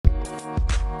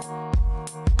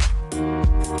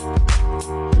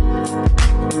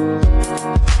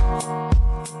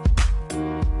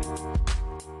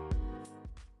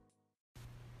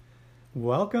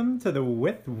Welcome to the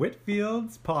With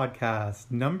Whitfields podcast,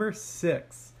 number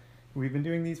 6. We've been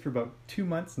doing these for about 2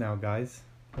 months now, guys.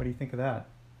 What do you think of that?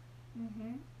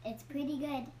 It's pretty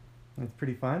good. It's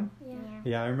pretty fun?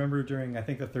 Yeah, I remember during, I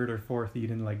think the 3rd or 4th,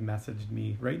 Eden messaged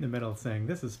me right in the middle saying,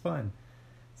 this is fun.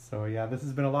 So yeah, this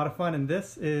has been a lot of fun, and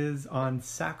this is on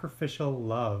sacrificial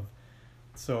love.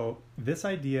 So this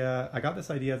idea, I got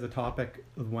this idea as a topic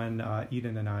when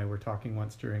Eden and I were talking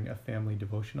once during a family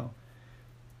devotional.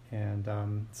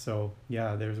 And so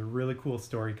yeah, there's a really cool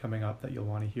story coming up that you'll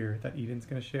want to hear that Eden's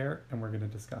going to share, and we're going to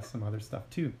discuss some other stuff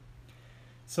too.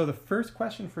 So the first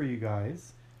question for you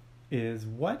guys is,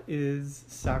 what is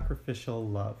sacrificial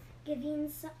love? Giving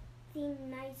something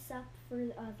nice up for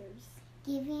others.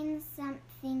 Giving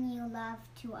something you love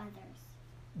to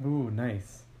others. Ooh,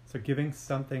 nice. So giving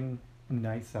something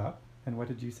nice up. And what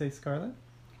did you say, Scarlett?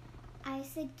 I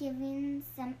said giving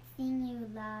something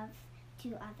you love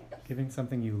to others. Giving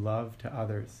something you love to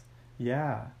others.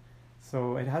 Yeah.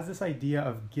 So it has this idea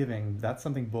of giving. That's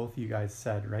something both you guys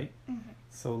said, right? Mm-hmm.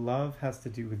 So love has to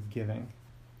do with giving.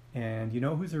 And you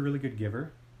know who's a really good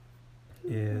giver?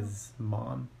 Is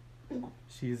Mom.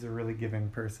 She's a really giving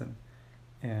person.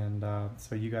 And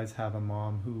so you guys have a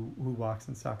mom who walks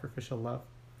in sacrificial love.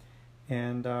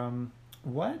 And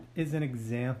what is an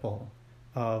example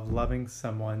of loving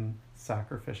someone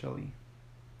sacrificially?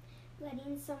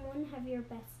 Letting someone have your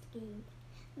best game.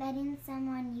 Letting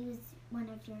someone use one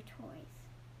of your toys.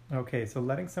 Okay, so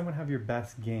letting someone have your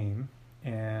best game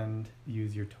and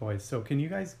use your toys. So can you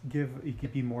guys you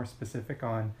could be more specific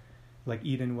on, like,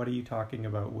 Eden, what are you talking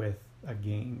about with a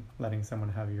game, letting someone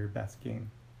have your best game?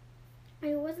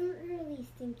 I wasn't really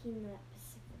thinking that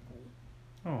specifically.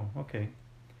 Oh, okay.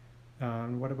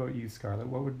 What about you, Scarlett?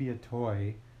 What would be a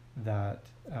toy that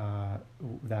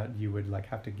that you would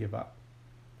have to give up?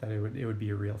 That it would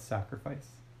be a real sacrifice.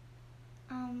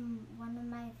 One of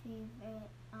my favorite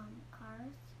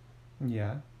cars.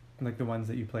 Yeah, like the ones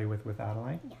that you play with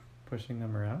Adeline. Yeah. Pushing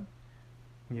them around.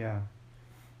 Yeah,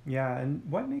 yeah. And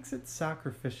what makes it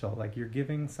sacrificial? Like, you're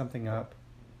giving something up.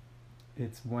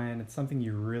 It's when it's something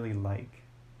you really like.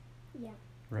 Yeah.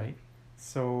 Right.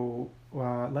 So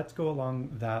let's go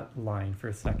along that line for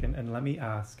a second, and let me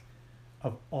ask,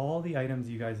 of all the items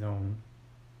you guys own,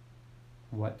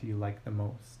 what do you like the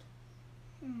most?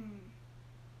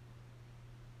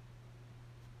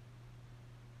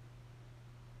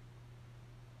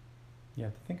 You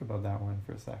have to think about that one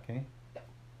for a sec, eh?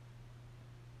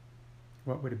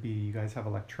 What would it be? You guys have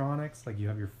electronics, like you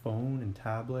have your phone and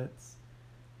tablets.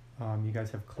 You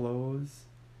guys have clothes.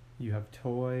 You have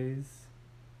toys.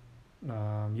 You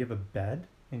have a bed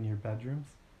in your bedrooms.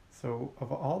 So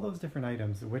of all those different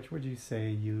items, which would you say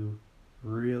you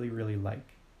really, really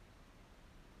like?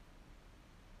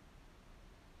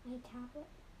 My tablet.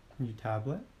 Your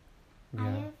tablet? I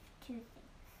have 2 things.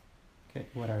 Okay,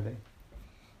 what are they?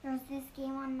 There's this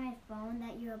game on my phone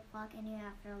that you unlock and you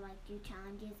have to do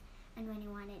challenges, and when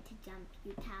you want it to jump,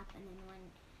 you tap, and then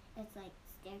when it's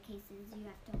staircases, you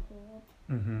have to hold.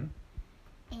 Mm-hmm.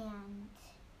 And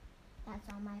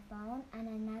that's on my phone. And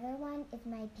another one is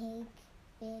my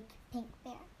big pink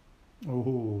bear.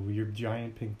 Oh, your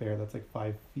giant pink bear that's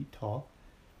 5 feet tall,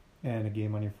 and a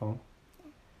game on your phone.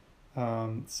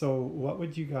 So what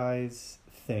would you guys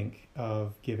think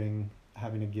of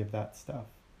having to give that stuff?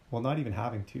 Well, not even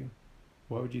having to.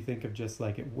 What would you think of just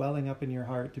it welling up in your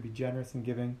heart to be generous and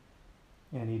giving,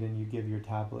 and Eden, you give your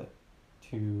tablet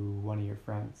to one of your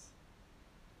friends?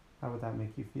 How would that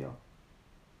make you feel?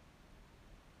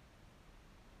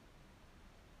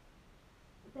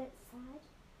 A bit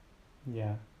sad,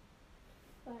 Yeah.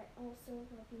 but also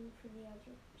loving for the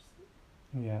other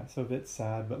person. Yeah, so a bit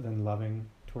sad, but then loving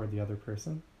toward the other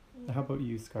person. Yeah. How about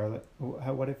you, Scarlett?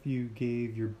 What if you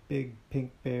gave your big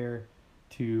pink bear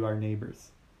to our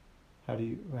neighbors? How do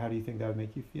you think that would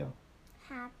make you feel?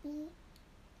 Happy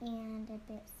and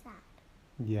a bit sad.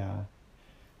 Yeah.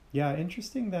 Yeah,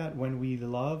 interesting that when we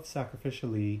love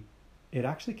sacrificially, it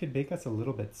actually could make us a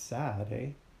little bit sad, eh?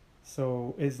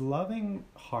 So is loving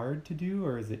hard to do,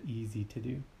 or is it easy to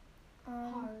do?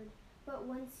 Hard. But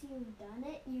once you've done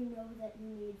it, you know that you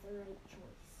made the right choice.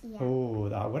 Yeah. Oh,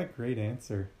 what a great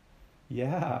answer.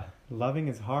 Yeah, loving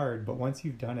is hard, but once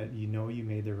you've done it, you know you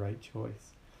made the right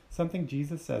choice. Something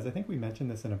Jesus says, I think we mentioned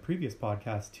this in a previous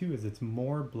podcast too, is it's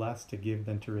more blessed to give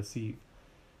than to receive.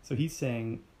 So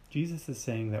Jesus is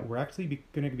saying that we're actually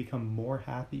going to become more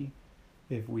happy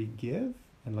if we give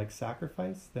and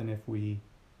sacrifice than if we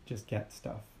just get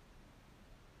stuff.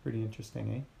 Pretty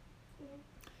interesting, eh?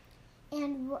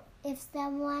 And if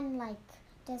someone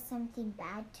does something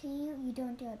bad to you, you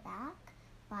don't do it back.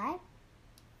 But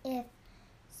if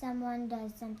someone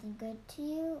does something good to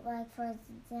you, like for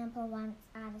example, once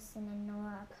Addison and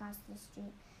Nora across the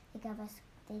street, they gave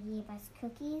us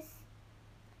cookies,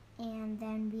 and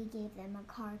then we gave them a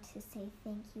card to say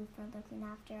thank you for looking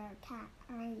after our cat,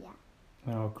 Arya.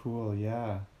 Oh, cool.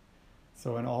 Yeah.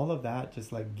 So in all of that,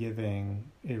 just like giving,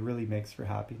 it really makes for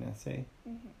happiness, eh?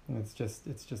 Mm-hmm. And it's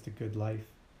just a good life.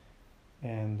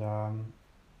 And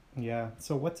yeah.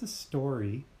 So what's a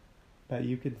story that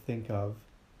you could think of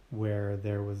where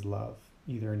there was love,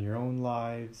 either in your own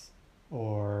lives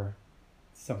or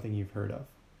something you've heard of?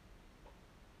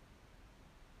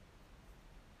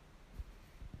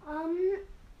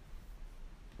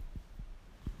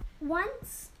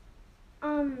 Once,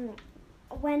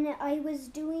 when I was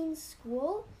doing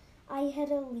school, I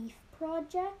had a leaf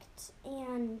project,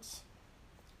 and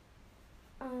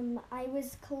I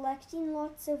was collecting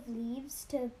lots of leaves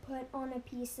to put on a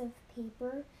piece of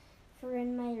paper for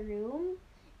in my room,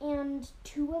 and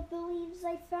 2 of the leaves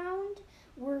I found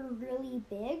were really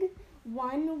big.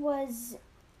 One was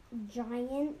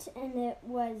giant and it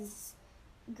was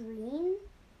green,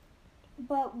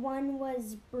 but one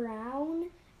was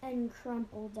brown and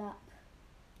crumpled up.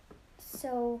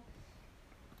 So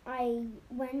I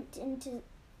went into,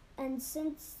 and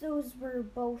since those were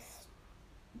both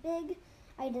big,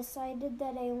 I decided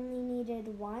that I only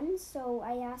needed one, so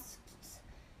I asked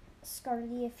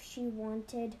Scarly if she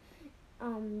wanted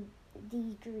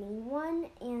the green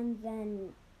one, and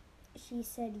then she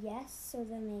said yes, so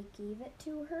then I gave it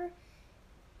to her,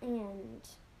 and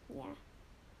yeah.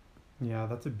 Yeah,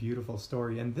 that's a beautiful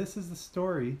story. And this is the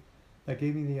story that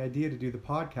gave me the idea to do the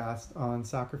podcast on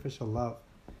sacrificial love.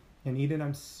 And Eden,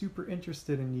 I'm super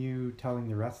interested in you telling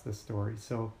the rest of the story.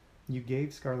 So you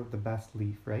gave Scarlett the best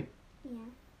leaf, right? Yeah.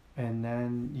 And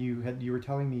then you were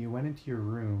telling me you went into your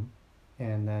room,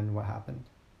 and then what happened?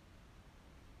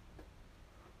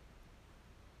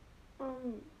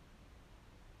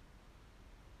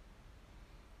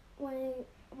 When I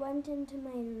went into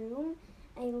my room,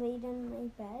 I laid in my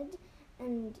bed,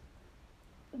 and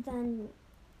then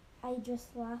I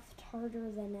just laughed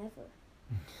harder than ever.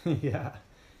 Yeah,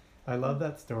 I love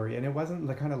that story. And it wasn't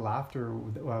the kind of laughter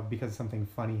because something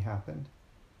funny happened.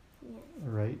 Yeah.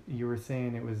 Right? You were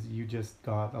saying it was you just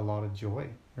got a lot of joy,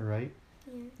 right?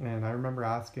 Yeah. And I remember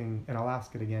asking, and I'll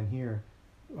ask it again here,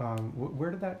 where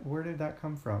did that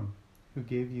come from? Who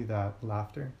gave you that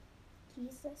laughter?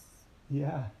 Jesus.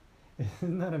 Yeah,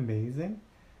 isn't that amazing?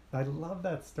 I love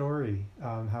that story,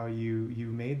 how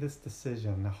you made this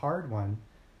decision, a hard one,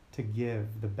 to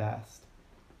give the best.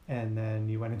 And then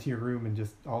you went into your room and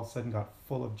just all of a sudden got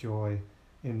full of joy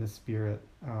in the spirit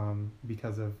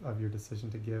because of your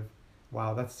decision to give.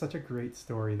 Wow, that's such a great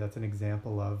story. That's an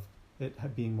example of it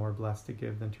being more blessed to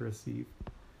give than to receive.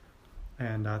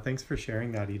 And thanks for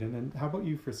sharing that, Eden. And how about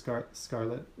you for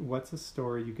Scarlett? What's a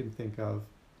story you can think of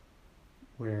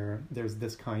where there's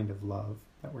this kind of love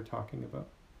that we're talking about?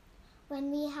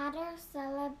 When we had our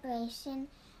celebration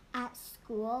at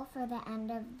school for the end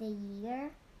of the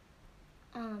year,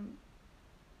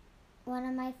 one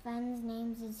of my friends'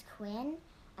 names is Quinn,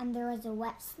 and there was a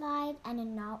wet slide and a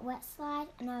not wet slide,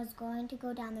 and I was going to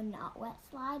go down the not wet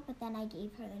slide, but then I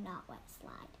gave her the not wet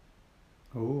slide.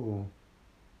 Oh,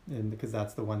 and because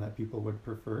that's the one that people would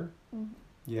prefer? Mm-hmm.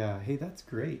 Yeah, hey, that's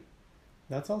great.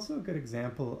 That's also a good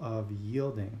example of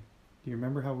yielding. Do you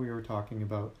remember how we were talking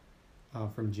about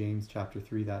from James chapter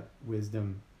 3 that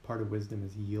part of wisdom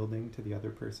is yielding to the other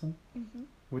person? Mm-hmm.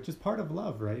 Which is part of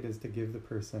love, right? Is to give the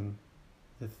person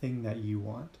the thing that you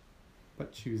want,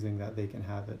 but choosing that they can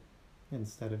have it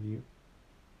instead of you.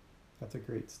 That's a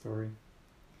great story.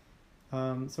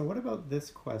 So what about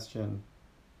this question?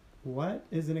 What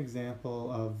is an example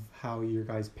of how your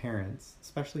guys' parents,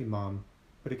 especially mom,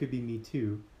 but it could be me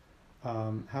too,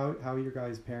 how your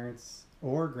guys' parents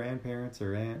or grandparents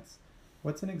or aunts,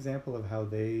 what's an example of how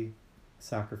they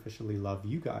sacrificially love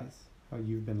you guys, how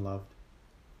you've been loved?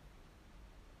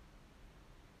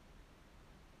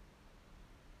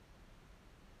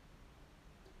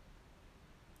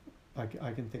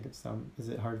 I can think of some. Is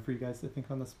it hard for you guys to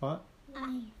think on the spot?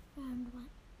 I found one.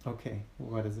 Okay,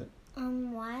 what is it?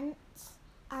 Once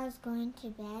I was going to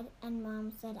bed and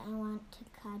Mom said I want to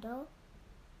cuddle.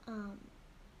 And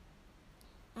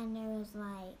it was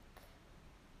like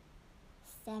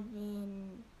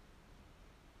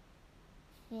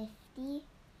 7:50,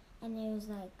 and it was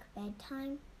like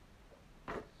bedtime.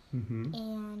 Mm-hmm.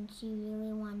 And she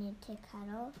really wanted to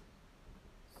cuddle,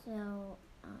 so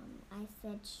I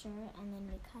said sure, and then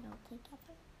we cuddled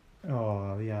together.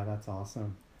 Oh, yeah, that's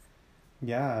awesome.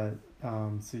 Yeah,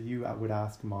 so you would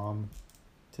ask mom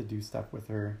to do stuff with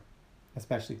her,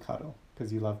 especially cuddle,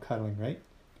 because you love cuddling, right?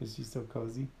 Is she so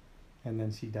cozy? And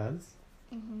then she does?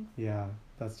 Mm-hmm. Yeah,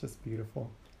 that's just beautiful.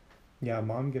 Yeah,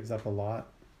 mom gives up a lot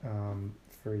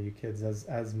for you kids,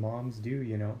 as moms do,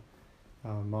 you know.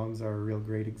 Moms are a real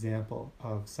great example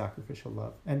of sacrificial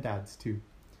love, and dads too.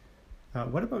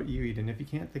 What about you, Eden? If you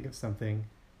can't think of something,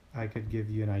 I could give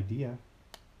you an idea,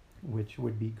 which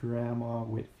would be Grandma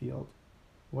Whitfield.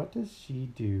 What does she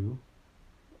do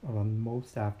on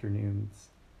most afternoons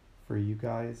for you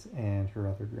guys and her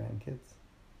other grandkids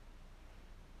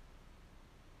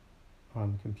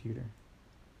on the computer?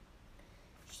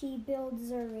 She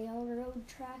builds a railroad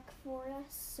track for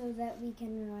us so that we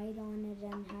can ride on it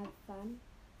and have fun.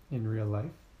 In real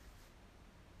life?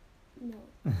 No.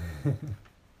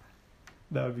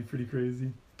 That would be pretty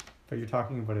crazy. But you're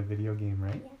talking about a video game,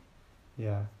 right? Yeah.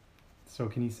 Yeah. So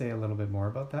can you say a little bit more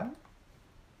about that?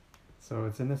 So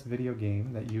it's in this video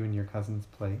game that you and your cousins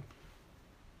play,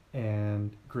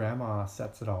 and Grandma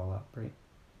sets it all up, right?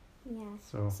 Yeah.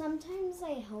 So. Sometimes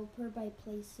I help her by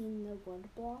placing the wood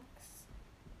blocks,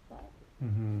 but.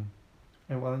 Mm-hmm.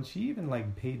 And she even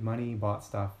like paid money, bought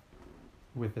stuff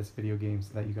with this video game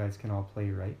so that you guys can all play,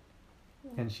 right?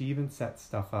 Yeah. And she even sets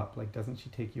stuff up. Like, doesn't she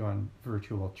take you on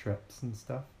virtual trips and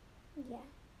stuff? Yeah.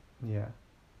 Yeah.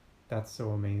 That's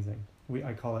so amazing.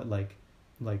 I call it like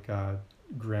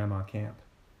grandma camp,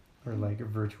 or like a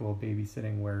virtual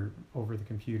babysitting where over the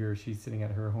computer she's sitting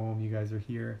at her home, you guys are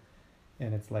here,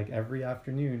 and it's like every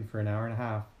afternoon for an hour and a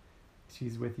half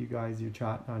she's with you guys, you're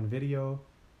chatting on video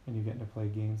and you're getting to play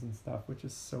games and stuff, which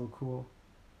is so cool.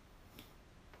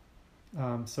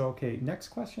 So okay, next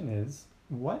question is,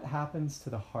 what happens to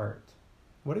the heart?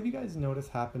 What have you guys noticed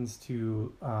happens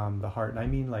to the heart? And I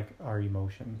mean like our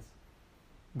emotions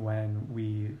when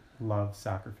we love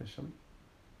sacrificially.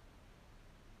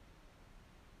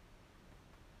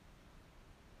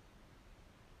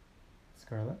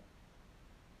 Scarlett?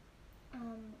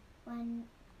 When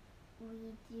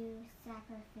we do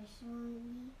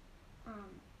sacrificially,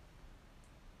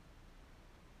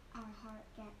 our heart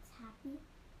gets happy.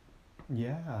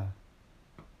 Yeah.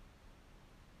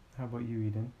 How about you,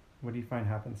 Eden? What do you find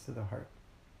happens to the heart?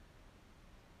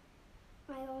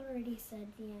 I already said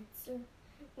the answer,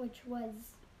 which was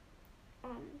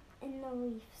in the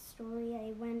leaf story.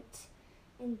 I went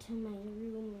into my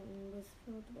room and was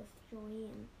filled with joy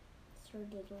and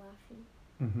started laughing.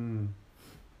 Mm-hmm.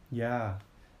 Yeah.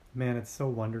 Man, it's so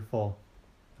wonderful,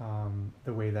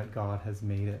 the way that God has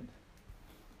made it.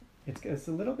 It's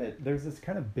a little bit, there's this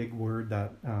kind of big word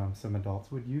that some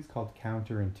adults would use called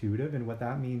counterintuitive, and what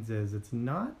that means is it's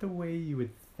not the way you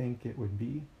would think it would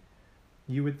be.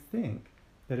 You would think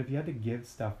that if you had to give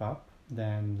stuff up,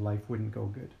 then life wouldn't go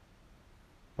good.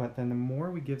 But then the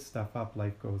more we give stuff up,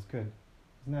 life goes good.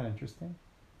 Isn't that interesting?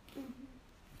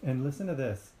 Mm-hmm. And listen to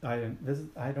this. I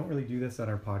don't really do this on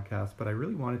our podcast, but I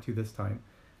really wanted to this time.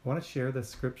 I want to share this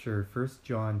scripture, 1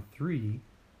 John 3,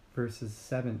 verses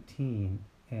 17,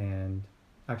 and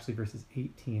actually verses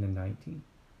 18 and 19.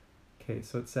 Okay,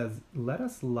 so it says, "Let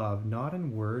us love not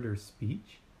in word or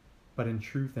speech, but in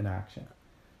truth and action."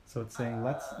 So it's saying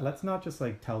let's not just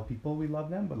like tell people we love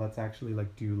them, but let's actually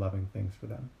like do loving things for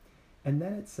them. And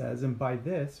then it says, "And by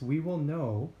this we will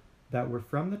know that we're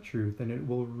from the truth, and it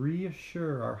will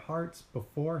reassure our hearts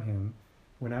before him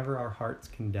whenever our hearts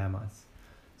condemn us."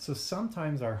 So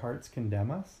sometimes our hearts condemn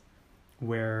us,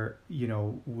 where, you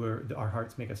know, our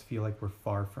hearts make us feel like we're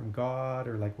far from God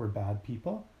or like we're bad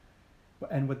people.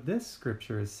 And what this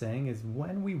scripture is saying is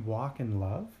when we walk in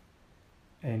love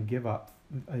and give up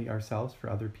ourselves for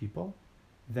other people,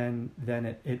 then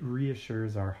it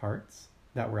reassures our hearts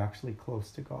that we're actually close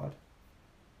to God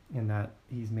and that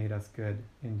he's made us good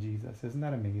in Jesus. Isn't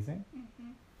that amazing?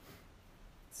 Mm-hmm.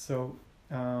 So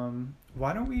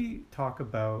why don't we talk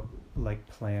about like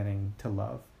planning to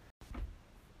love?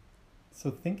 So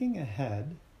thinking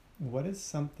ahead, what is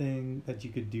something that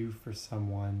you could do for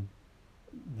someone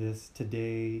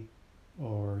today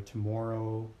or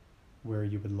tomorrow where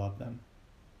you would love them?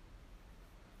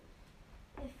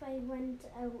 If I went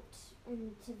out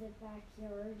into the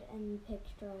backyard and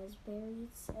picked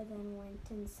raspberries and then went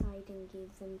inside and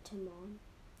gave them to Mom.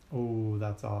 Oh,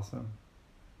 that's awesome.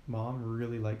 Mom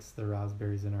really likes the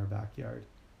raspberries in our backyard.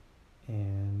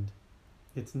 And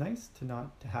it's nice to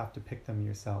not to have to pick them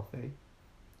yourself, eh?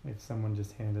 If someone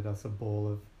just handed us a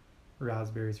bowl of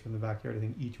raspberries from the backyard, I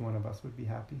think each one of us would be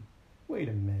happy. Wait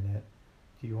a minute.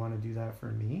 Do you want to do that for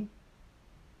me?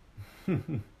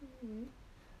 Mm-hmm.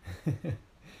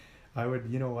 I would,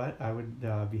 you know what? I would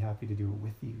be happy to do it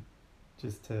with you,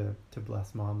 just to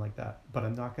bless Mom like that. But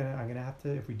I'm gonna have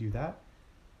to, if we do that,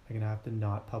 I'm gonna have to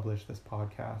not publish this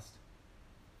podcast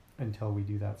until we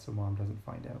do that so Mom doesn't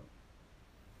find out.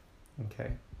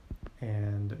 Okay.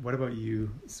 And what about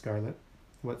you, Scarlett?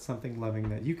 What's something loving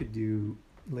that you could do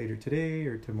later today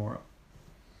or tomorrow?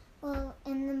 Well,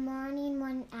 in the morning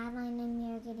when Adeline and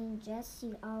me are getting dressed,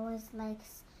 she always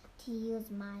likes to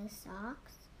use my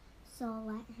socks. So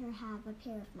let her have a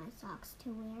pair of my socks to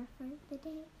wear for the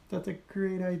day. That's a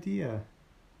great idea.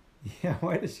 Yeah,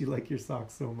 why does she like your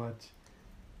socks so much?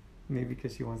 Maybe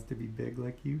because she wants to be big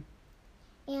like you?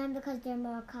 And because they're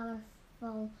more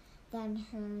colorful than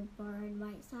her boring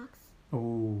white socks.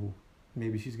 Oh,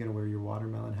 maybe she's going to wear your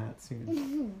watermelon hat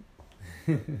soon.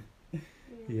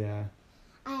 Yeah.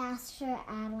 I asked her,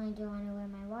 Adeline, do you want to wear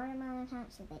my watermelon hat?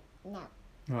 She's like, no.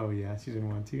 Oh, yeah, she didn't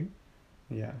want to?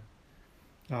 Yeah.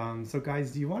 So,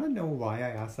 guys, do you want to know why I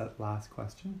asked that last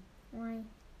question? Why?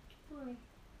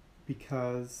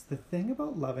 Because the thing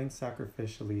about loving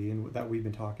sacrificially and that we've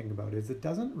been talking about is it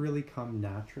doesn't really come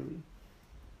naturally.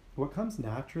 What comes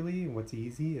naturally and what's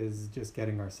easy is just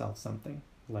getting ourselves something,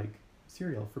 like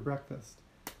cereal for breakfast,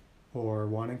 or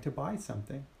wanting to buy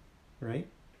something, right?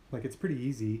 Like it's pretty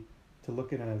easy to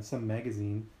look at some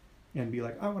magazine and be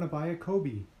like, I want to buy a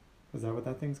Kobe. Is that what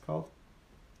that thing's called?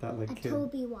 That like A kid.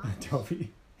 Toby watch. A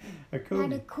Toby. A Kobe.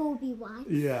 Not a Kobe watch.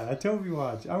 Yeah, a Toby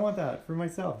watch. I want that for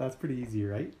myself. That's pretty easy,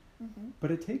 right? Mm-hmm. But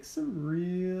it takes some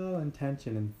real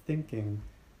intention and thinking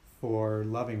for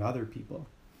loving other people.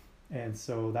 And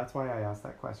so that's why I asked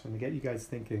that question, to get you guys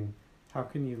thinking, how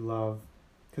can you love?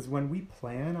 Because when we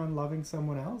plan on loving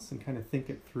someone else and kind of think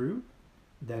it through,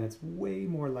 then it's way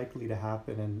more likely to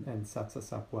happen and sets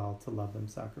us up well to love them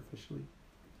sacrificially.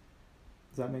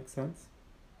 Does that make sense?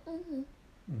 Mm-hmm.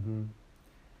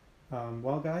 Mm-hmm.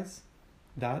 Well, guys,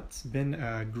 that's been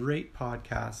a great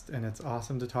podcast, and it's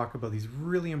awesome to talk about these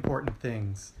really important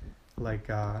things, like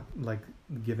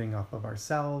giving up of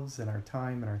ourselves and our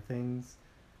time and our things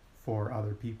for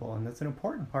other people, and that's an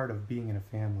important part of being in a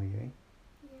family, eh?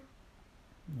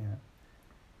 Yeah.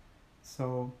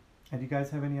 So, and do you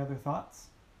guys have any other thoughts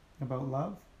about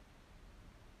love?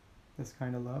 This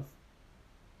kind of love?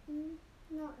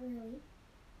 Not really.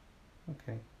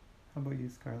 Okay. How about you,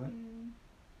 Scarlett?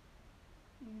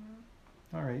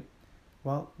 Yeah. All right.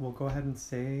 Well, we'll go ahead and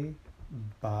say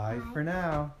bye Bye. for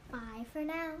now. Bye for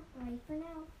now. Bye for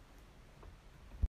now.